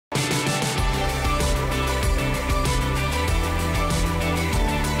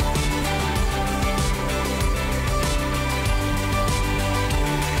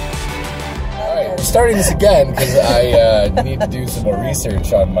starting this again because I need to do some more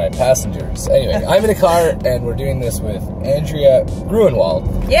research on my passengers. Anyway, I'm in a car and we're doing this with Andrea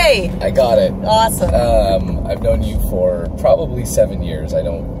Groenewald. Yay! I got it. Awesome. I've known you for probably 7 years. I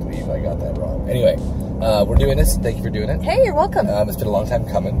don't believe I got that wrong. Anyway, we're doing this. Thank you for doing it. Hey, you're welcome. It's been a long time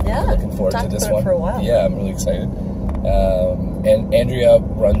coming. Yeah. Looking forward to this one. For a while. Yeah, I'm really excited. And Andrea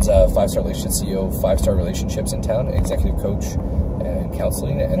runs a 5-star relationship CEO, 5-star relationships in town, executive coach and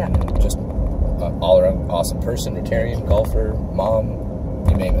counseling, and just all around awesome person, Rotarian, golfer, mom,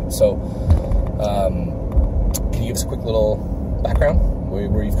 you name it. So, can you give us a quick little background,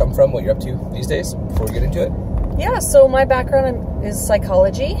 where you've come from, what you're up to these days, before we get into it? Yeah, so my background is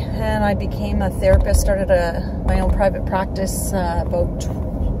psychology, and I became a therapist, started my own private practice about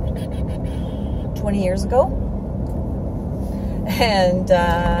 20 years ago. And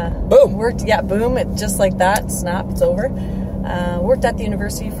boom. Boom, it just like that, snap, it's over. Worked at the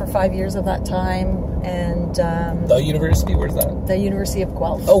university for 5 years of that time, and the university, where's that? The University of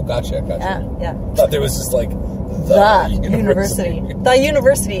Guelph. Oh, gotcha. Yeah. Thought there was just like the university, the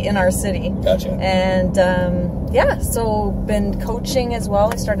university in our city. Gotcha. And so been coaching as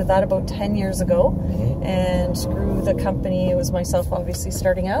well. I started that about 10 years ago, and grew the company. It was myself, obviously,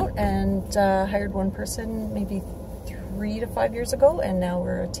 starting out, and hired one person maybe 3 to 5 years ago, and now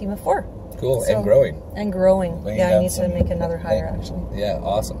we're a team of 4. Cool. So, and growing. Yeah, I need to make another hire, actually. Yeah,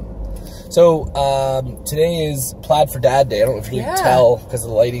 awesome. So today is Plaid for Dad Day. I don't know if you can tell because of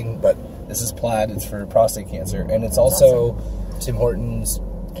the lighting, but this is plaid. It's for prostate cancer, and it's also Tim Hortons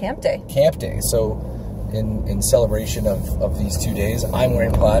Camp Day. So in celebration of these 2 days, I'm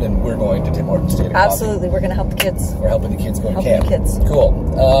wearing plaid, and we're going to Tim Hortons to get a Absolutely, we're going to help the kids. We're helping the kids go to camp. The kids.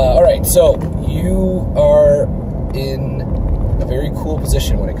 Cool. All right, so you are in a very cool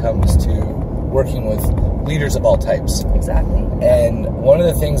position when it comes to working with leaders of all types. Exactly. And one of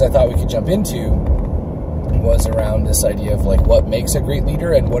the things I thought we could jump into was around this idea of like what makes a great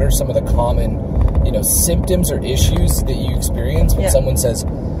leader and what are some of the common, symptoms or issues that you experience when someone says,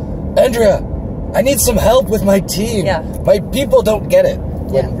 Andrea, I need some help with my team. Yeah. My people don't get it.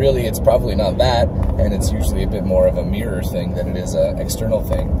 When really it's probably not that, and it's usually a bit more of a mirror thing than it is an external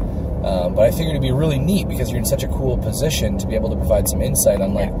thing. But I figured it'd be really neat because you're in such a cool position to be able to provide some insight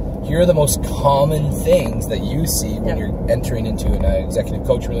on here are the most common things that you see when you're entering into an executive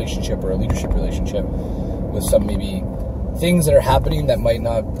coach relationship or a leadership relationship with some maybe things that are happening that might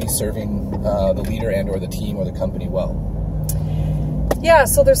not be serving the leader and or the team or the company well. Yeah,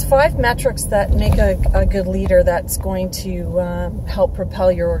 so there's 5 metrics that make a good leader that's going to help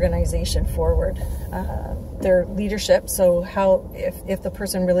propel your organization forward. Their leadership, so how if the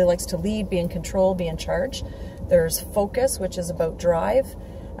person really likes to lead, be in control, be in charge. There's focus, which is about drive.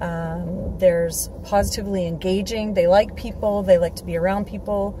 There's positively engaging. They like people. They like to be around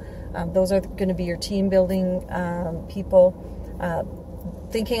people. Those are going to be your team building people.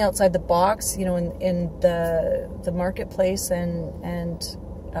 Thinking outside the box, in the marketplace and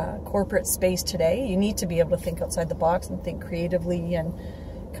corporate space today, you need to be able to think outside the box and think creatively and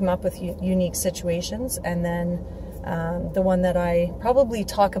come up with unique situations. And then the one that I probably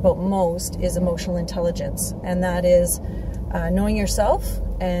talk about most is emotional intelligence, and that is knowing yourself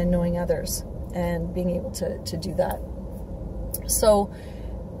and knowing others and being able to do that. So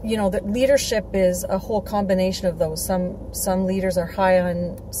that leadership is a whole combination of those. Some leaders are high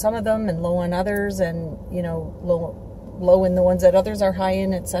on some of them and low on others, and low in the ones that others are high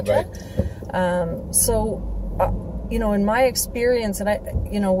in, etc. In my experience,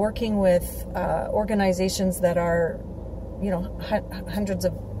 and working with organizations that are hundreds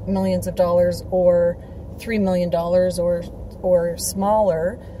of millions of dollars or $3 million or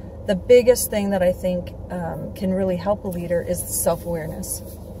smaller, the biggest thing that I think can really help a leader is self-awareness.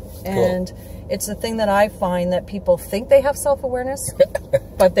 And it's the thing that I find that people think they have self-awareness,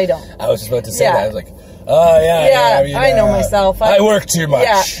 but they don't. I was just about to say that. I was like, I know myself. I work too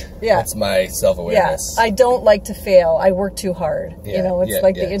much. Yeah. That's my self-awareness. Yeah. I don't like to fail. I work too hard. It's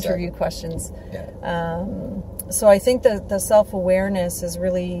like the interview questions. Yeah. So I think that the self-awareness is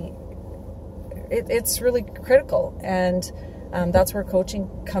really, it's really critical. And that's where coaching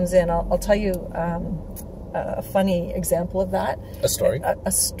comes in. I'll tell you a funny example of that. A story?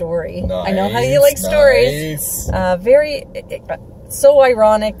 A story. Nice, I know how you like stories. So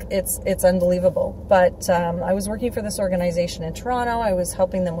ironic, it's unbelievable. But I was working for this organization in Toronto. I was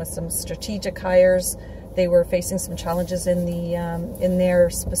helping them with some strategic hires. They were facing some challenges in their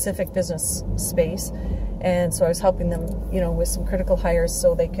specific business space, and so I was helping them, with some critical hires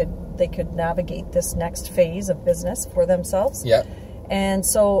so they could navigate this next phase of business for themselves. Yeah. And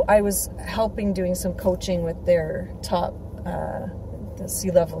so I was helping doing some coaching with their top the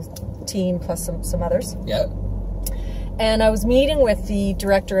C-level team plus some others. Yeah. And I was meeting with the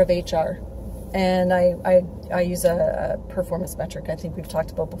director of HR, and I use a performance metric I think we've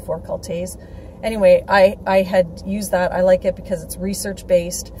talked about before called TASE. Anyway, I had used that. I like it because it's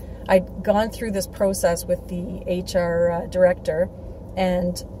research-based. I'd gone through this process with the HR director,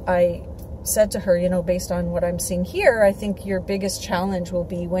 and I said to her, you know, based on what I'm seeing here, I think your biggest challenge will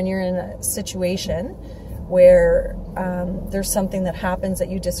be when you're in a situation where there's something that happens that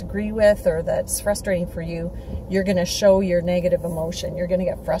you disagree with or that's frustrating for you, you're going to show your negative emotion. You're going to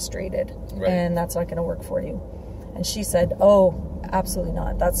get frustrated, right. And that's not going to work for you. And she said, oh, absolutely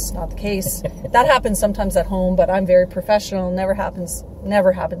not. That's not the case. That happens sometimes at home, but I'm very professional. Never happens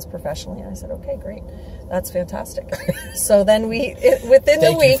professionally. And I said, okay, great. That's fantastic. So then within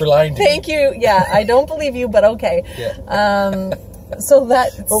the week. Thank you for lying to me. Thank you. Yeah, I don't believe you, but okay. Yeah. So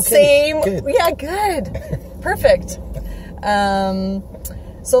that okay, good. Yeah, good. Perfect.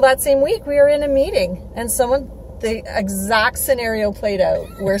 So that same week we were in a meeting, and the exact scenario played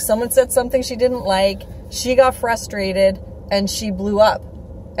out where someone said something she didn't like, she got frustrated, and she blew up.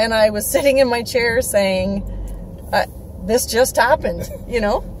 And I was sitting in my chair saying, this just happened, you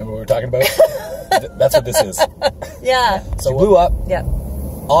know? Remember what we were talking about? That's what this is. Yeah. So she blew up. Yeah.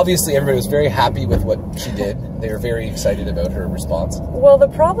 Obviously, everybody was very happy with what she did. They were very excited about her response. Well, the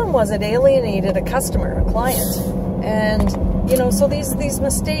problem was it alienated a customer, a client. And, you know, so these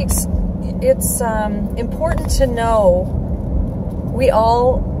mistakes, it's important to know we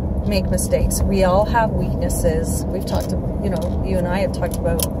all make mistakes. We all have weaknesses. We've talked, you know, you and I have talked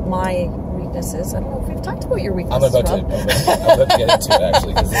about my weaknesses. I don't know if we've talked about your weaknesses, I'm about to get into it,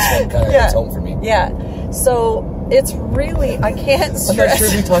 actually, because this one kind of hits home for me. Yeah. So it's really, I can't stress. I'm not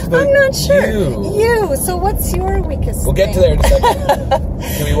sure we talked about I'm not sure. You. So what's your weakest We'll get to there in a second.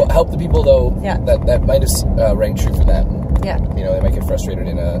 Can we help the people, though, that might have rang true for them? Yeah. You know, they might get frustrated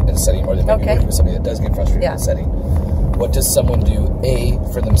in a setting, or they might be working with somebody that does get frustrated in a setting. What does someone do, A,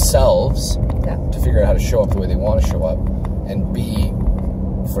 for themselves to figure out how to show up the way they want to show up, and B,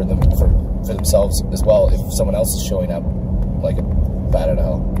 for themselves as well if someone else is showing up like a bat out of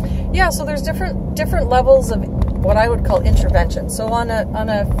hell? Yeah, so there's different levels of what I would call intervention. So on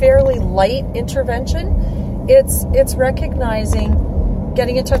a fairly light intervention, it's recognizing,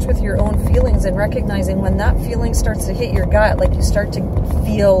 getting in touch with your own feelings and recognizing when that feeling starts to hit your gut, like you start to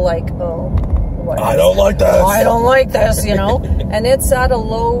feel like, oh, I don't like this. I don't like this, you know. And it's at a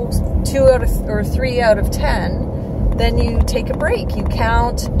low 3 out of 10. Then you take a break. You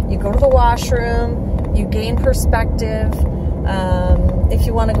count. You go to the washroom. You gain perspective. If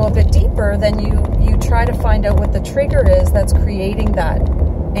you want to go a bit deeper, then you try to find out what the trigger is that's creating that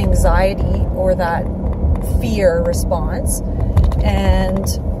anxiety or that fear response, and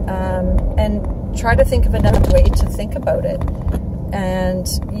try to think of another way to think about it. And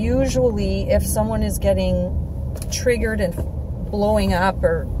usually if someone is getting triggered and blowing up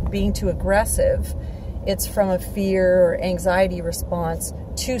or being too aggressive, it's from a fear or anxiety response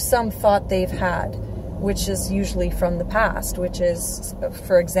to some thought they've had, which is usually from the past, which is,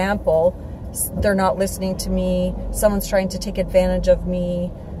 for example, they're not listening to me, someone's trying to take advantage of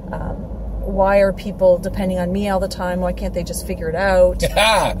me, why are people depending on me all the time? Why can't they just figure it out?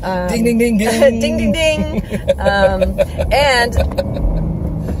 Ding, ding, ding, ding. Ding, ding, ding. And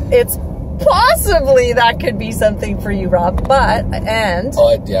it's possibly that could be something for you, Rob, I've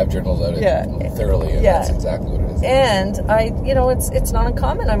journaled about it thoroughly, and that's exactly what it is. And it's not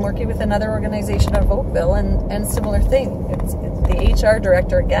uncommon. I'm working with another organization out of Oakville, and similar thing. It's the HR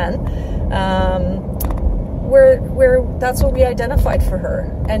director again, where that's what we identified for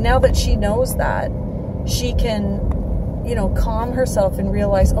her. And now that she knows that, she can, calm herself and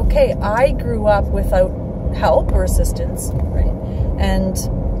realize, okay, I grew up without help or assistance, right?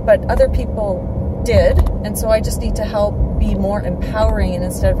 But other people did, and so I just need to help be more empowering, and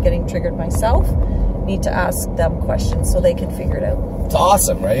instead of getting triggered myself, need to ask them questions so they can figure it out. It's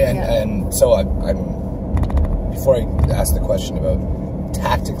awesome, right? And so I'm before I ask the question about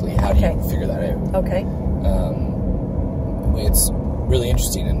tactically, how do you figure that out? Okay. It's really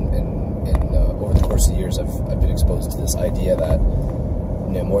interesting, and over the course of the years, I've been exposed to this idea that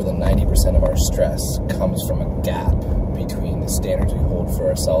more than 90% of our stress comes from a gap between the standards we hold for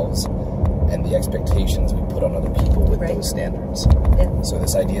ourselves and the expectations we put on other people with those standards. Yeah. So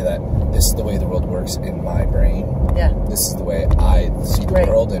this idea that this is the way the world works in my brain, this is the way I see the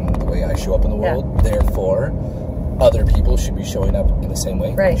world and the way I show up in the world, therefore other people should be showing up in the same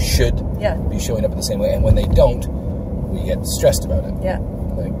way, should be showing up in the same way, and when they don't, we get stressed about it. Yeah.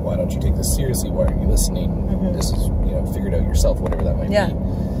 Like, why don't you take this seriously? Why aren't you listening? This is, figure it out yourself, whatever that might be.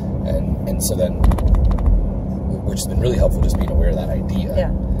 And so then which has been really helpful, just being aware of that idea.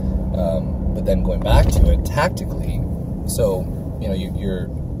 Yeah. But then going back to it tactically, so, you know, you're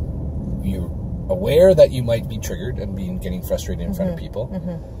aware that you might be triggered and getting frustrated in front of people.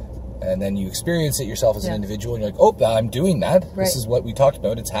 And then you experience it yourself as an individual, and you're like, oh, I'm doing that. Right. This is what we talked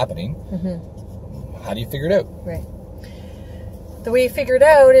about. It's happening. How do you figure it out? Right. The way you figure it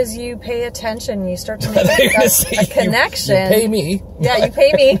out is you pay attention. You start to make a connection. You pay me. Yeah, you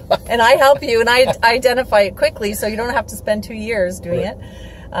pay me, and I help you, and I identify it quickly, so you don't have to spend 2 years doing it.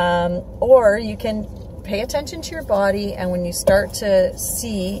 Or you can pay attention to your body, and when you start to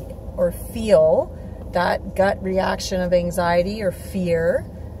see or feel that gut reaction of anxiety or fear,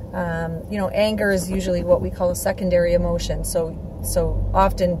 you know, anger is usually what we call a secondary emotion. So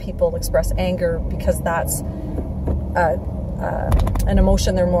often people express anger because that's an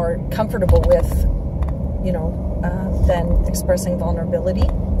emotion they're more comfortable with, you know, than expressing vulnerability.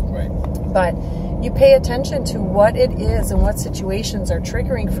 Right. But you pay attention to what it is and what situations are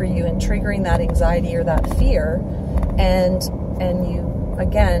triggering for you and triggering that anxiety or that fear, and you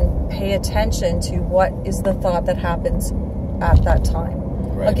again pay attention to what is the thought that happens at that time.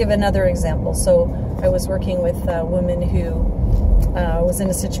 Right. I'll give another example. So I was working with a woman who was in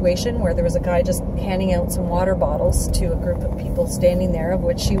a situation where there was a guy just handing out some water bottles to a group of people standing there, of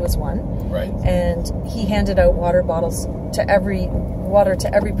which she was one. Right. And he handed out water bottles to every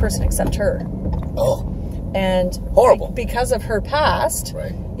person except her. Oh. And horrible. Because of her past,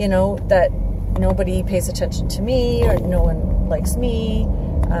 right. You know, that nobody pays attention to me, or no one likes me,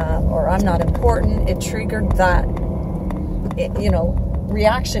 or I'm not important. It triggered that, you know,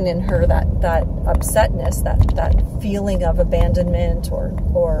 reaction in her, that upsetness, that feeling of abandonment or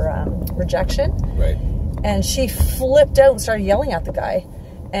rejection. Right. And she flipped out and started yelling at the guy.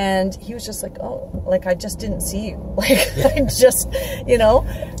 And he was just like, oh, like, I just didn't see you. Like, I just, you know,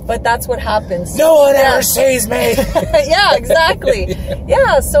 but that's what happens. No one ever sees me. Yeah, exactly.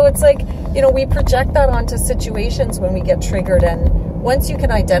 Yeah, so it's like, you know, we project that onto situations when we get triggered. And once you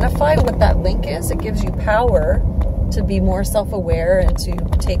can identify what that link is, it gives you power to be more self-aware and to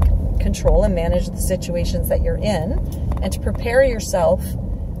take control and manage the situations that you're in, and to prepare yourself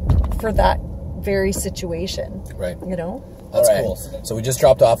for that very situation. Right. You know? That's cool. So we just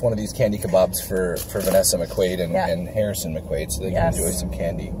dropped off one of these candy kebabs for Vanessa McQuaid and Harrison McQuaid, so they can enjoy some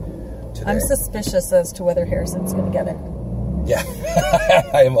candy today. I'm suspicious as to whether Harrison's going to get it. Yeah,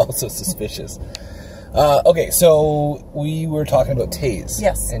 I am also suspicious. Okay, so we were talking about TASE.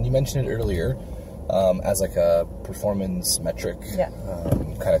 Yes. And you mentioned it earlier as like a performance metric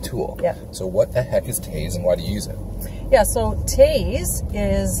kind of tool. Yeah. So what the heck is TASE and why do you use it? Yeah, so TASE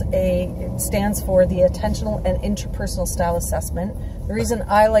it stands for the Attentional and Interpersonal Style Assessment. The reason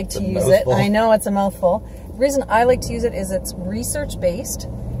I like to use it, I know it's a mouthful. The reason I like to use it is it's research-based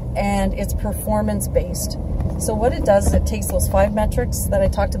and it's performance-based. So what it does is it takes those 5 metrics that I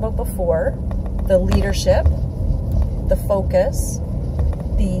talked about before, the leadership, the focus,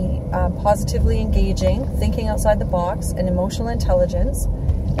 the positively engaging, thinking outside the box, and emotional intelligence,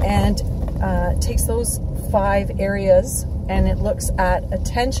 and takes those 5 areas and it looks at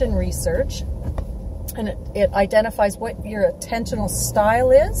attention research, and it identifies what your attentional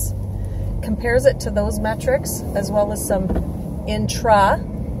style is, compares it to those metrics, as well as some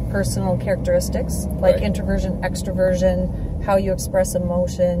intra-personal characteristics like introversion, extroversion, how you express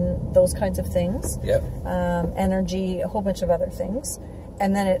emotion, those kinds of things, energy, a whole bunch of other things.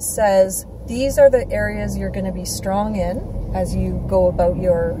 And then it says, these are the areas you're going to be strong in as you go about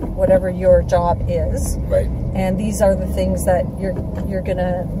whatever your job is. Right. And these are the things that you're going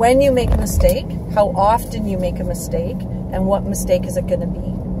to, when you make a mistake, how often you make a mistake, and what mistake is it going to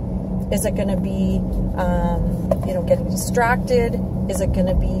be? Is it going to be, you know, getting distracted? Is it going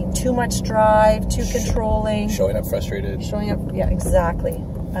to be too much drive, too controlling? Showing up frustrated. Showing up, yeah, exactly.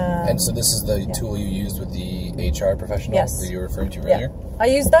 And so this is the tool you used with the HR professional that you were referring to earlier? Yeah. I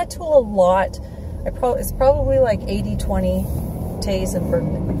use that tool a lot. It's probably like 80-20 TASE and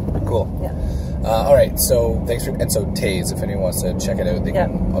Bergman. Cool. Yeah. All right. So thanks for, and so TASE, if anyone wants to check it out, they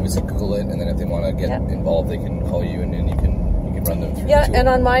can obviously Google it, and then if they want to get involved, they can call you, and then you can run them through the tool. And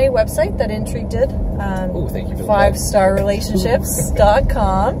on my website that Intrigue did, thank you for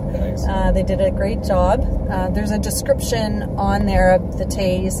 5starrelationships.com. Nice. They did a great job. There's a description on there of the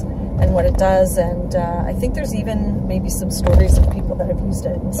TASE and what it does, and I think there's even maybe some stories of people that have used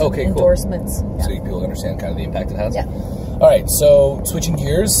it, and some endorsements. Cool. So people understand kind of the impact it has? Yeah. All right, so switching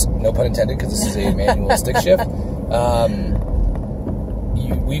gears, no pun intended, because this is a manual stick shift.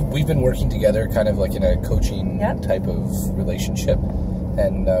 We've been working together kind of like in a coaching type of relationship,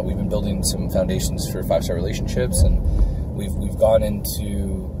 and we've been building some foundations for 5-star relationships, and we've gone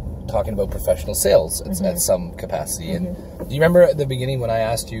into talking about professional sales at some capacity. And do you remember at the beginning when I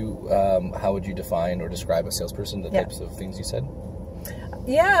asked you how would you define or describe a salesperson, the types of things you said?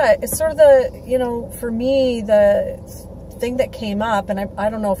 Yeah, it's sort of the, you know, for me, the thing that came up, and I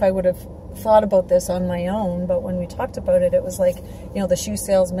don't know if I would have thought about this on my own, but when we talked about it, it was like, you know, the shoe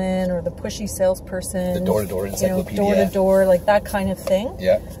salesman or the pushy salesperson, the door-to-door encyclopedia, door-to-door, like that kind of thing.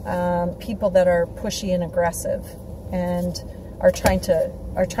 Yeah. People that are pushy and aggressive and are trying to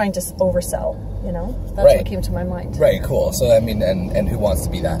oversell, you know. That's what came to my mind. Right, cool. So I mean, and who wants to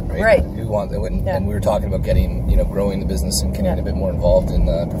be that, right? Right. Who wants? And we were talking about getting, you know, growing the business and getting a bit more involved in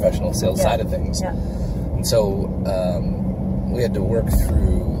the professional sales side of things. Yeah. And so we had to work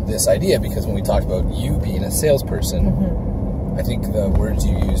through this idea, because when we talked about you being a salesperson, I think the words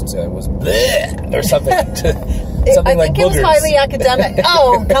you used was bleh, or something. Something like boogers. I think it was highly academic.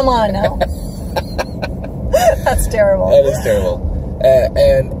 Oh, come on now. That's terrible. That is terrible.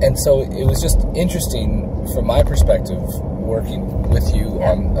 And so it was just interesting from my perspective working with you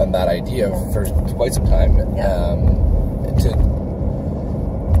on that idea for quite some time.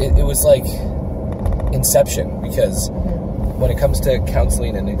 It was like inception, because when it comes to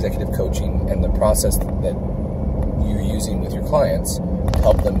counseling and executive coaching and the process that you're using with your clients to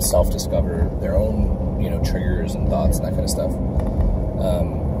help them self-discover their own, you know, triggers and thoughts and that kind of stuff,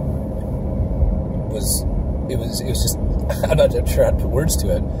 it was just, I'm not sure how to put words to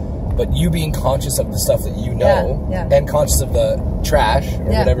it, but you being conscious of the stuff that you know and conscious of the trash or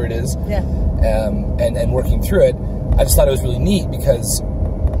whatever it is, and working through it, I just thought it was really neat, because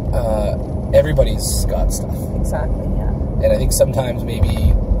everybody's got stuff. Exactly, yeah. And I think sometimes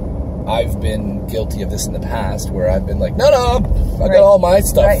maybe I've been guilty of this in the past, where I've been like, no, I got all my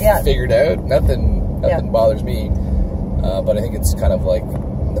stuff figured out. Nothing bothers me. But I think it's kind of like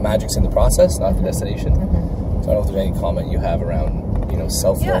the magic's in the process, not the destination. So I don't know if there's any comment you have around, you know,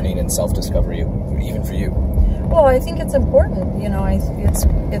 self-learning and self-discovery, even for you. Well, I think it's important. You know,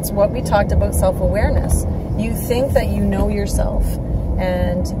 it's what we talked about, self-awareness. You think that you know yourself.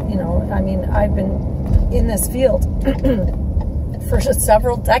 And, you know, I mean, I've been in this field for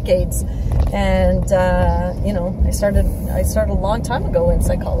several decades, and you know, I started a long time ago in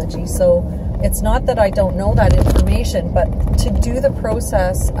psychology. So it's not that I don't know that information, but to do the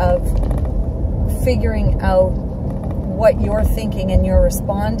process of figuring out what you're thinking and you're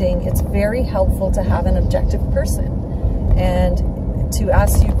responding, it's very helpful to have an objective person and to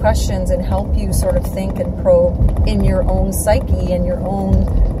ask you questions and help you sort of think and probe in your own psyche and your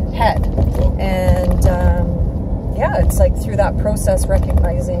own head. And it's like through that process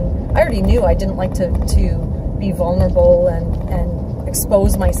recognizing, I already knew I didn't like to be vulnerable and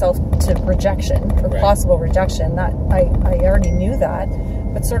expose myself to rejection or possible rejection. That I already knew that,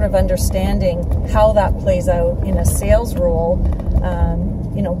 but sort of understanding how that plays out in a sales role,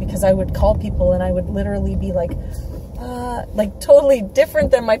 you know, because I would call people and I would literally be like totally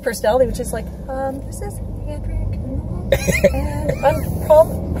different than my personality, which is like, this is Andrea Groenewald, and I'm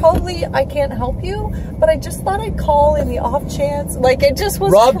probably I can't help you, but I just thought I'd call in the off chance. Like, it just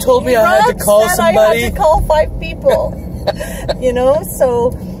was. Rob told me I had to call somebody. I had to call 5 people. You know,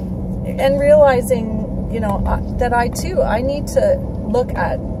 so, and realizing, you know, that I need to look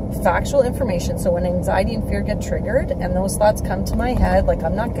at factual information. So when anxiety and fear get triggered and those thoughts come to my head, like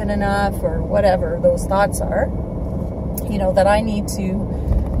I'm not good enough or whatever those thoughts are, you know, that I need to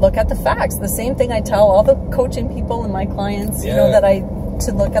look at the facts. The same thing I tell all the coaching people and my clients, you know, that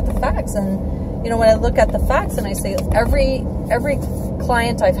to look at the facts. And, you know, when I look at the facts and I say every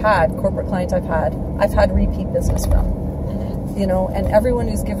client I've had, corporate client I've had repeat business from. You know, and everyone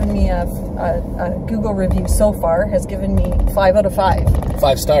who's given me a Google review so far has given me 5 out of 5.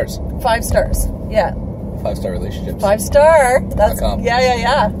 5 stars. 5 stars. Yeah. 5-star relationships. 5-star. That's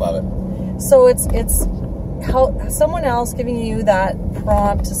yeah. Love it. So it's how someone else giving you that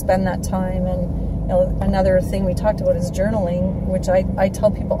prompt to spend that time. And, you know, another thing we talked about is journaling, which I tell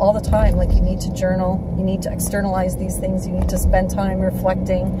people all the time, like, you need to journal, you need to externalize these things, you need to spend time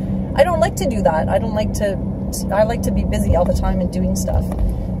reflecting. I don't like to do that. I like to be busy all the time and doing stuff.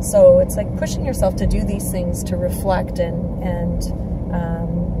 So it's like pushing yourself to do these things, to reflect and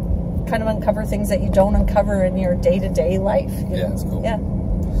kind of uncover things that you don't uncover in your day-to-day life. Yeah, that's cool. Yeah.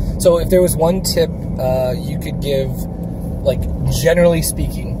 So if there was one tip you could give, like, generally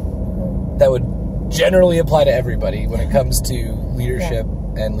speaking, that would generally apply to everybody when it comes to leadership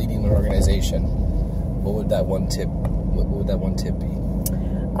and leading an organization, what would that one tip be?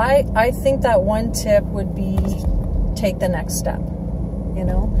 I think that one tip would be take the next step. You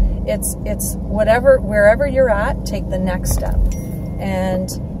know, it's wherever you're at, take the next step and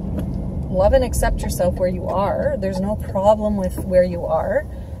love and accept yourself where you are. There's no problem with where you are.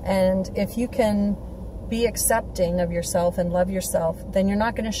 And if you can be accepting of yourself and love yourself, then you're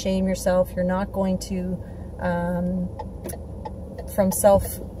not going to shame yourself. You're not going to, from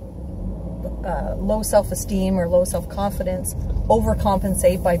low self-esteem or low self-confidence,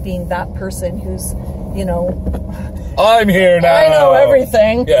 overcompensate by being that person who's, you know, I'm here now, I know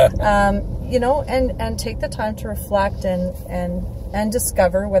everything. Yeah. You know, and take the time to reflect and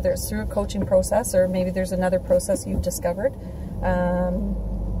discover, whether it's through a coaching process or maybe there's another process you've discovered,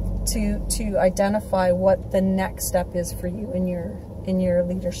 to identify what the next step is for you in your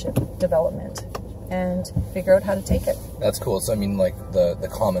leadership development, and figure out how to take it. That's cool. So I mean, like the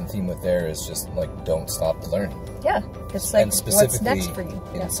common theme with there is just like don't stop learning. Yeah, it's like and specifically what's next for you.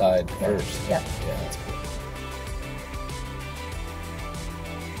 inside Yeah. first. Yeah. Yeah, that's cool.